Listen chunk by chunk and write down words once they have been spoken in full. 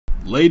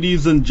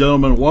Ladies and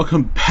gentlemen,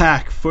 welcome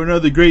back for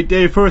another great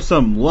day for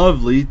some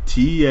lovely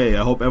TA.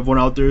 I hope everyone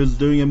out there is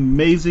doing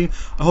amazing.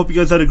 I hope you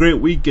guys had a great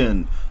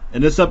weekend.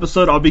 In this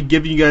episode, I'll be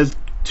giving you guys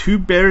two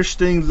bearish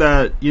things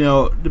that,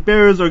 the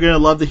bears are going to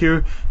love to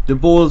hear. The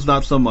bulls,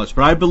 not so much.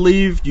 But I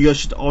believe you guys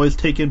should always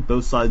take in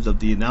both sides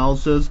of the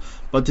analysis.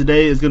 But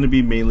today is going to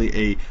be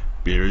mainly a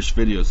bearish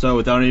video. So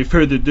without any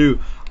further ado,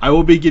 I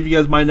will be giving you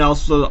guys my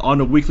analysis on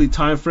a weekly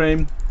time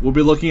frame. We'll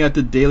be looking at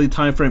the daily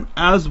time frame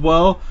as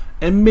well.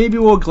 And maybe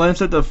we'll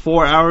glance at the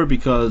 4 hour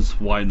because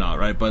why not,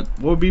 right? But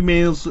we'll be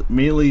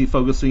mainly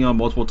focusing on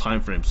multiple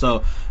time frames.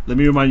 So let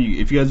me remind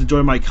you, if you guys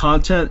enjoy my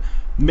content,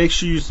 make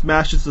sure you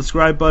smash the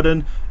subscribe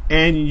button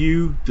and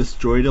you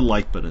destroy the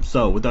like button.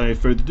 So without any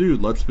further ado,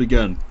 let's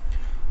begin.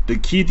 The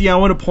key thing I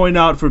want to point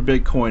out for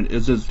Bitcoin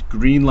is this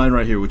green line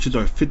right here, which is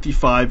our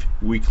 55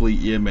 weekly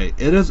EMA.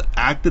 It has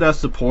acted as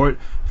support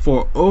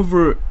for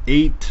over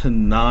 8 to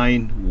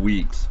 9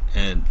 weeks.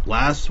 And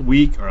last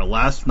week or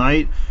last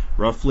night,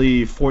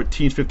 roughly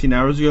 15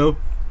 hours ago,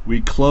 we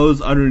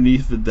closed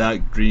underneath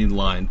that green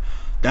line.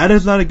 That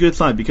is not a good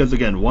sign because,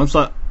 again,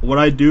 what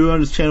I do on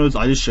this channel is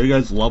I just show you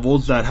guys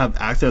levels that have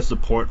acted as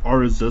support or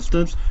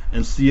resistance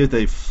and see if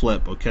they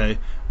flip, okay?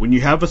 When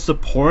you have a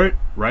support,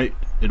 right,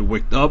 it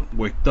wicked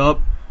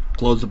up,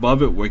 closed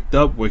above it, wicked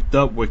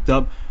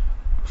up.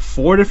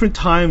 4 different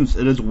times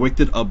it has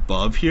wicked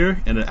above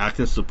here and it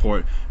acted as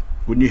support.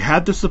 When you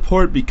have the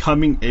support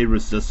becoming a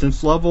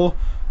resistance level,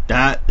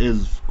 that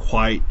is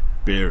quite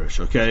bearish,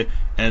 okay?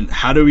 And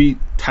how do we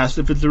test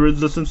if it's a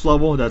resistance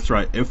level? That's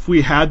right. If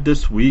we had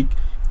this week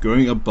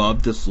going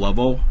above this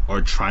level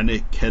or trying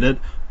to hit it,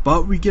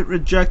 but we get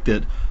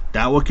rejected,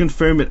 that will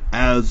confirm it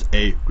as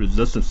a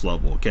resistance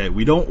level, okay?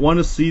 We don't want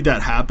to see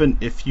that happen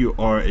if you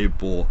are a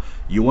bull.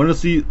 You want to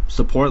see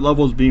support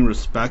levels being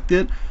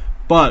respected,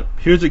 but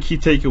here's a key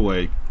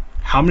takeaway.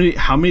 How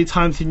many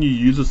times can you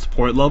use a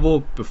support level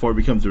before it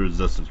becomes a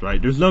resistance,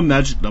 right? There's no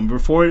magic number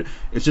for it.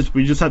 It's just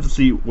we just have to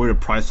see where the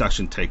price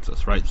action takes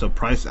us, right? So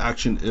price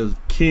action is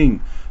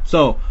king.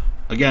 So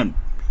again,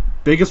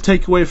 biggest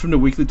takeaway from the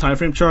weekly time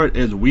frame chart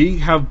is we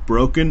have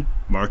broken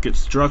market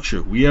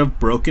structure. We have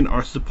broken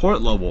our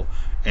support level,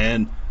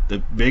 and the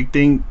big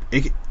thing,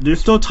 there's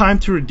still time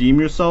to redeem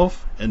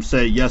yourself and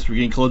say yes, we're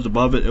getting close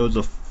above it. It was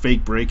a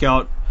fake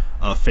breakout.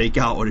 Fake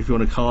out, whatever you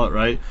want to call it,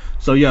 right?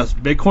 So yes,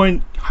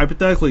 Bitcoin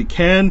hypothetically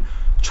can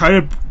try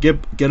to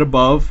get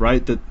above,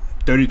 right, the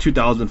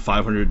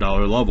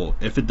 $32,500 level.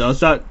 If it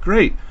does that,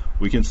 great,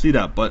 we can see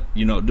that. But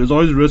there's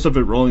always a risk of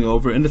it rolling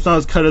over, and it's not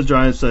as cut as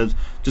dry as says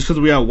just because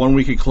we have 1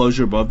 week of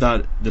closure above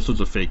that, this was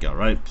a fake out,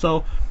 right?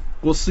 So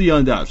we'll see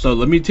on that. So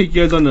let me take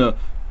you guys on the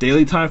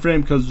daily time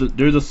frame because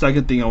there's a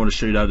second thing I want to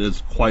show you that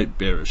is quite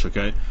bearish,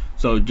 okay?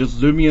 So just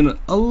zooming in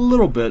a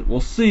little bit,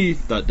 we'll see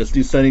that this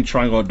descending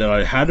triangle that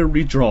I had to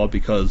redraw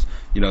because,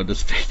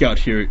 this fake out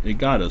here, it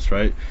got us,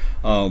 right?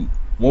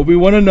 What we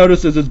want to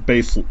notice is this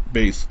base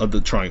of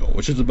the triangle,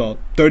 which is about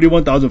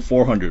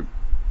 31,400.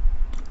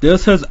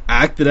 This has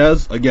acted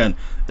as, again,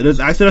 it has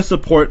acted as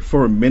support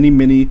for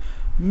many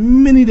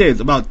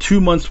days, about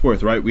 2 months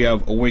worth, right? We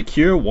have a wick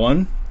here,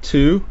 1,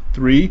 2,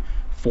 3,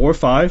 4,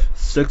 5,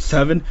 6,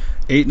 7,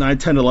 8, 9,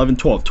 10, 11,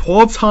 12.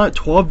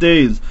 12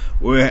 days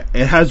where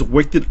it has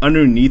wicked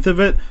underneath of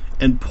it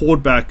and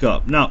pulled back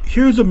up. Now,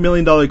 here's a $1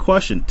 million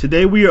question.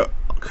 Today we are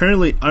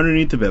currently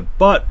underneath of it,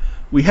 but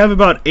we have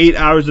about 8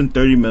 hours and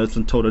 30 minutes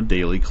until the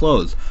daily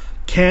close.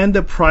 Can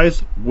the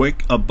price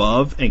wick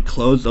above and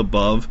close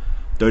above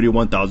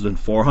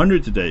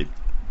 31,400 today?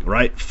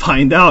 Right?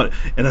 Find out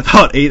in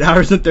about 8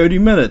 hours and 30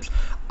 minutes.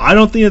 I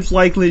don't think it's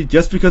likely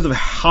just because of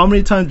how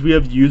many times we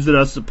have used it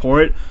as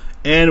support.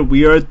 And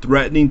we are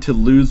threatening to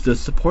lose this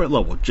support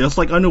level. Just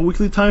like on the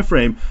weekly time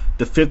frame,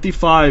 the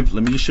 55,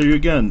 let me just show you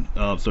again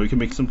so we can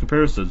make some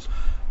comparisons.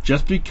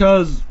 Just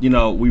because,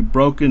 we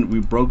broke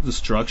the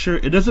structure,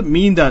 it doesn't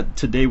mean that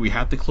today we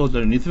have to close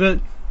underneath of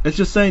it. It's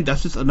just saying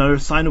that's just another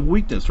sign of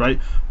weakness, right?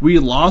 We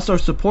lost our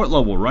support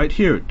level right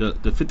here,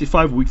 the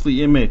 55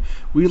 weekly EMA.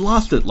 We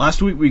lost it.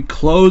 Last week we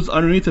closed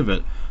underneath of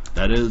it.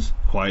 That is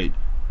quite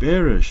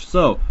bearish.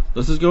 So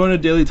let's just go in a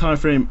daily time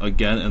frame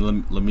again,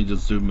 and let me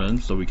just zoom in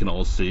so we can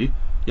all see.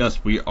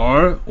 Yes, we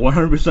are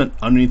 100%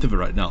 underneath of it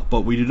right now,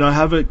 but we do not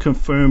have a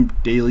confirmed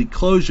daily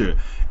closure.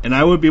 And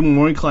I would be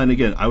more inclined,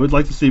 again, I would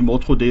like to see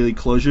multiple daily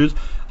closures.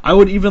 I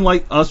would even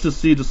like us to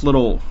see this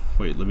little,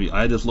 I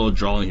had this little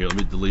drawing here, let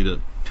me delete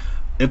it.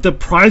 If the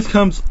price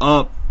comes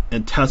up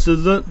and tests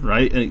it,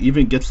 right, and it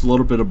even gets a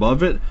little bit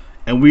above it,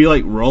 and we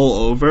roll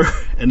over,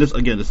 and this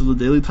is a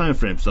daily time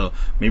frame, so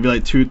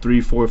maybe 2, 3,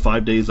 4,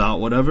 5 days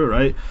out, whatever,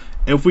 right?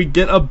 If we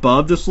get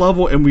above this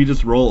level and we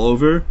just roll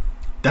over,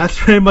 that's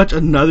very much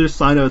another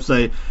sign I would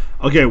say,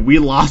 okay, we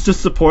lost the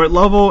support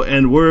level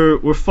and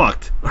we're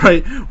fucked,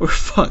 right? We're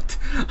fucked.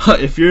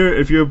 If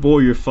you're a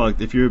bull, you're fucked.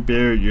 If you're a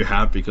bear, you're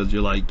happy because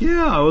you're like,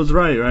 yeah, I was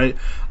right?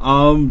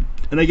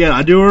 And again,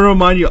 I do want to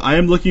remind you, I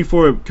am looking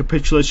for a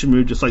capitulation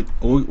move. Just like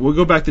we'll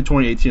go back to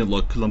 2018 and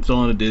look, because I'm still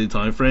on a daily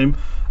time frame.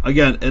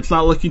 Again, it's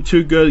not looking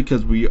too good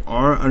because we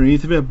are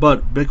underneath of it,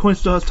 but Bitcoin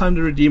still has time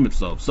to redeem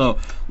itself. So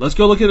let's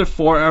go look at a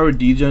 4-hour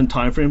DGen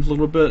time frames a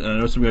little bit. And I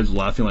know some of you guys are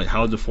laughing, like,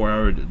 how is a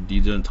 4-hour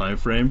DGen time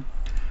frame?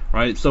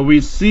 Right? So we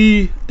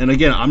see, and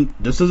again,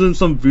 this isn't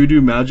some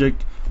voodoo magic.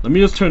 Let me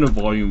just turn the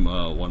volume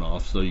one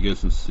off so you guys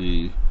can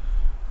see.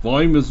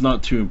 Volume is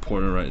not too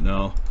important right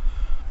now.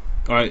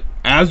 Alright,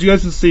 as you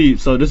guys can see,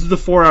 so this is the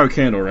 4-hour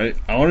candle, right?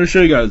 I want to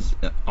show you guys,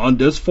 on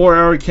this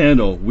 4-hour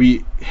candle,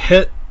 we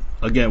hit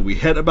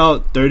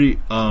about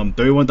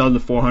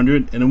 31,400,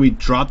 and then we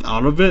dropped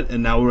out of it,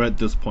 and now we're at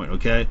this point,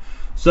 okay?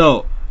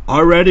 So,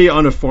 already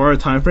on a 4-hour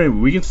time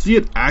frame, we can see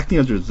it acting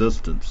as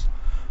resistance.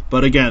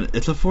 But again,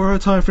 it's a 4-hour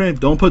time frame,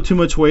 don't put too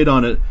much weight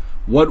on it.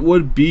 What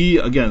would be,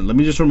 again, let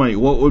me just remind you,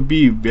 what would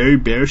be very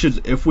bearish is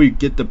if we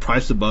get the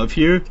price above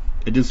here,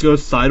 it just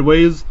goes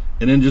sideways,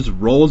 and then just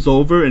rolls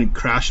over and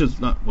crashes,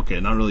 not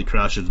really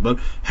crashes, but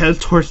heads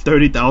towards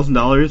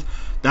 $30,000.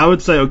 That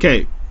would say,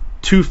 okay,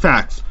 2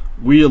 facts.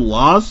 We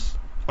lost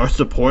our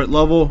support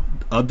level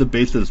of the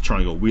base of this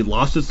triangle. We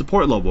lost the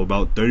support level,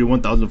 about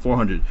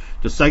 31,400.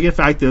 The second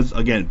fact is,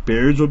 again,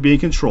 bears would be in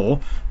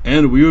control,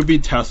 and we would be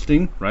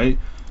testing, right,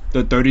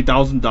 the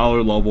 $30,000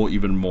 level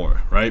even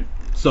more, right?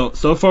 So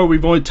far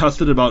we've only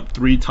tested about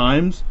 3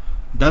 times.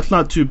 That's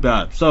not too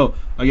bad. So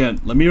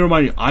again, let me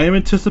remind you, I am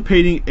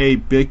anticipating a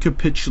big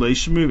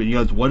capitulation move. And you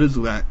guys,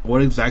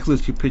 what exactly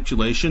is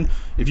capitulation?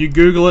 If you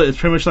Google it, it's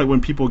pretty much like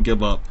when people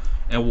give up.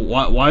 And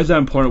why is that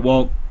important?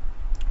 Well,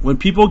 when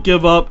people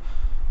give up,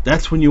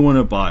 that's when you want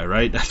to buy,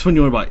 right? That's when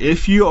you want to buy.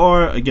 If you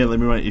are, again, let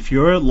me remind you, if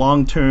you're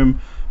long-term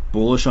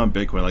bullish on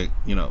Bitcoin, like,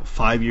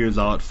 5 years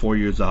out, 4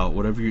 years out,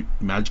 whatever your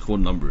magical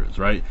number is,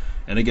 right?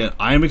 And again,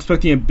 I am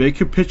expecting a big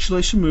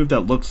capitulation move that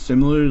looks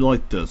similar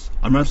like this.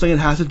 I'm not saying it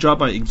has to drop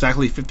by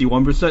exactly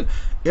 51%.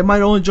 It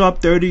might only drop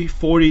 30,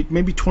 40,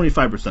 maybe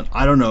 25%.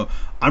 I don't know.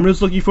 I'm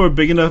just looking for a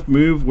big enough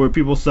move where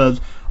people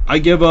says, I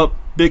give up,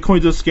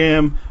 Bitcoin's a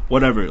scam,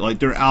 whatever. Like,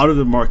 they're out of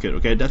the market,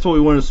 okay? That's what we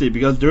want to see,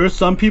 because there are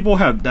some people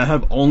that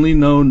have only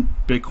known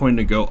Bitcoin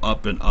to go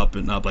up and up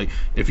and up. Like,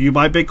 if you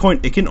buy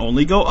Bitcoin, it can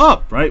only go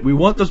up, right? We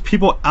want those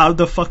people out of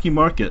the fucking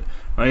market,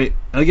 right?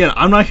 And again,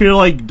 I'm not here to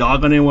like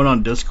dog on anyone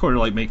on Discord or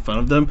like make fun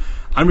of them.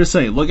 I'm just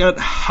saying, look at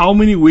how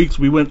many weeks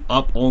we went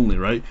up only,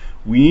 right?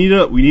 We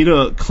need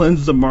to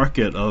cleanse the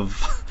market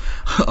of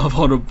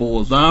all the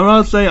bulls. Now, I'm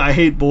not saying I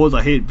hate bulls,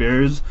 I hate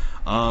bears.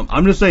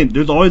 I'm just saying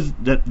there's always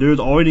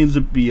needs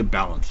to be a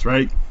balance,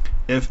 right?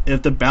 If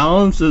the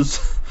balance is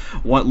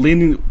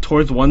leaning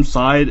towards one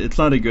side, it's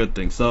not a good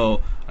thing.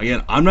 So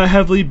again, I'm not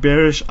heavily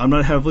bearish, I'm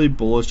not heavily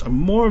bullish, I'm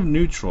more of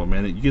neutral,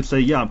 man. You could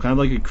say, yeah, I'm kind of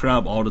like a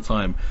crab all the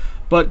time.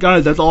 But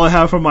guys, that's all I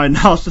have for my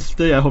analysis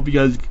today. I hope you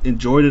guys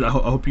enjoyed it. I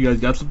hope you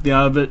guys got something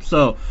out of it.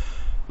 So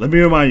let me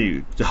remind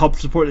you, to help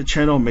support the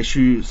channel, make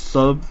sure you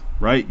sub,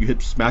 right? You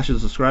smash the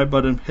subscribe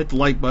button, hit the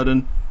like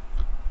button.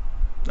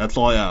 That's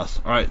all I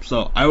ask. Alright,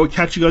 so I will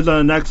catch you guys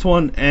on the next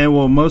one, and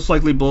we'll most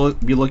likely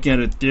be looking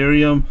at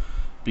Ethereum,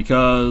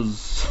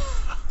 because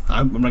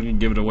I'm not going to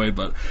give it away,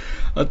 but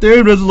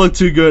Ethereum doesn't look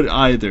too good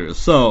either.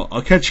 So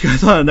I'll catch you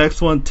guys on the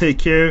next one. Take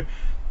care.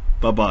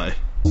 Bye-bye.